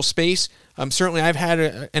little space. Certainly, I've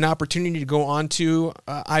had an opportunity to go on to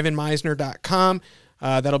ivanmisner.com.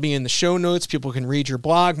 That'll be in the show notes. People can read your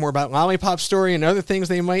blog, more about Lollipop Story and other things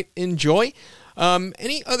they might enjoy.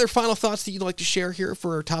 Any other final thoughts that you'd like to share here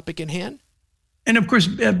for our topic in hand? And of course,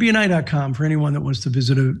 BNI.com for anyone that wants to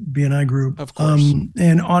visit a BNI group. Of course.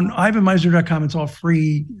 And on ivanmisner.com, it's all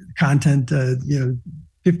free content,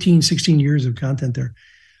 15, 16 years of content there.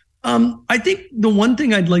 I think the one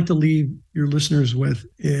thing I'd like to leave your listeners with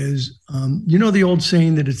is, the old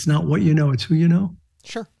saying that it's not what you know, it's who you know.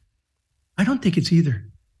 Sure. I don't think it's either.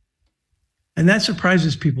 And that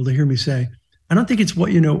surprises people to hear me say, I don't think it's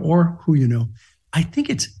what you know or who you know. I think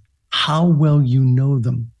it's how well you know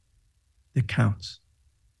them that counts.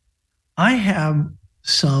 I have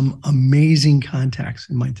some amazing contacts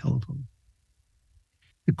in my telephone.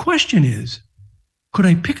 The question is, could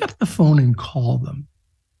I pick up the phone and call them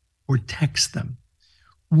or text them?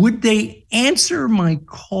 Would they answer my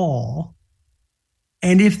call?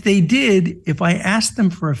 And if they did, if I asked them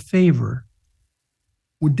for a favor,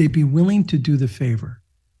 would they be willing to do the favor?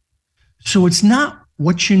 So it's not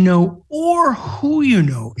what you know or who you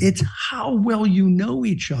know. It's how well you know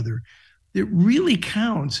each other that really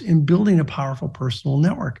counts in building a powerful personal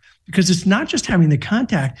network. Because it's not just having the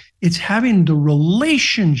contact, it's having the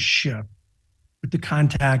relationship with the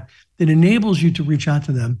contact that enables you to reach out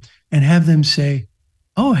to them and have them say,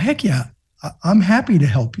 oh, heck yeah, I'm happy to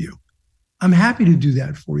help you. I'm happy to do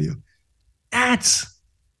that for you. That's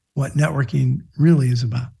what networking really is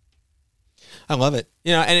about. I love it.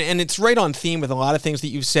 And it's right on theme with a lot of things that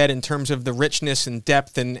you've said in terms of the richness and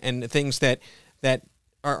depth and things that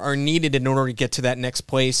are needed in order to get to that next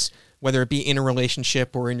place, whether it be in a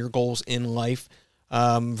relationship or in your goals in life.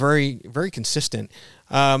 Very, very consistent.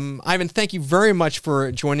 Ivan, thank you very much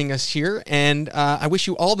for joining us here, and I wish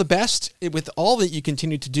you all the best with all that you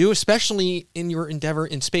continue to do, especially in your endeavor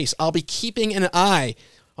in space. I'll be keeping an eye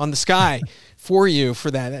on the sky for you for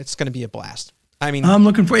that. That's going to be a blast. I mean, I'm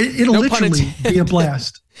looking for it. It'll no literally be a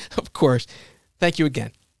blast. Of course. Thank you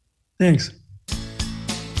again. Thanks.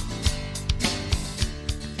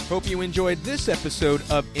 Hope you enjoyed this episode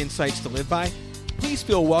of Insights to Live By. Please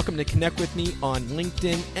feel welcome to connect with me on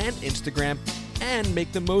LinkedIn and Instagram, and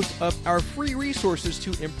make the most of our free resources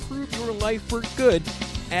to improve your life for good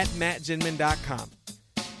at mattzinman.com.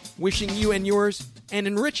 Wishing you and yours an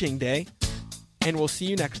enriching day, and we'll see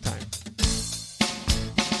you next time.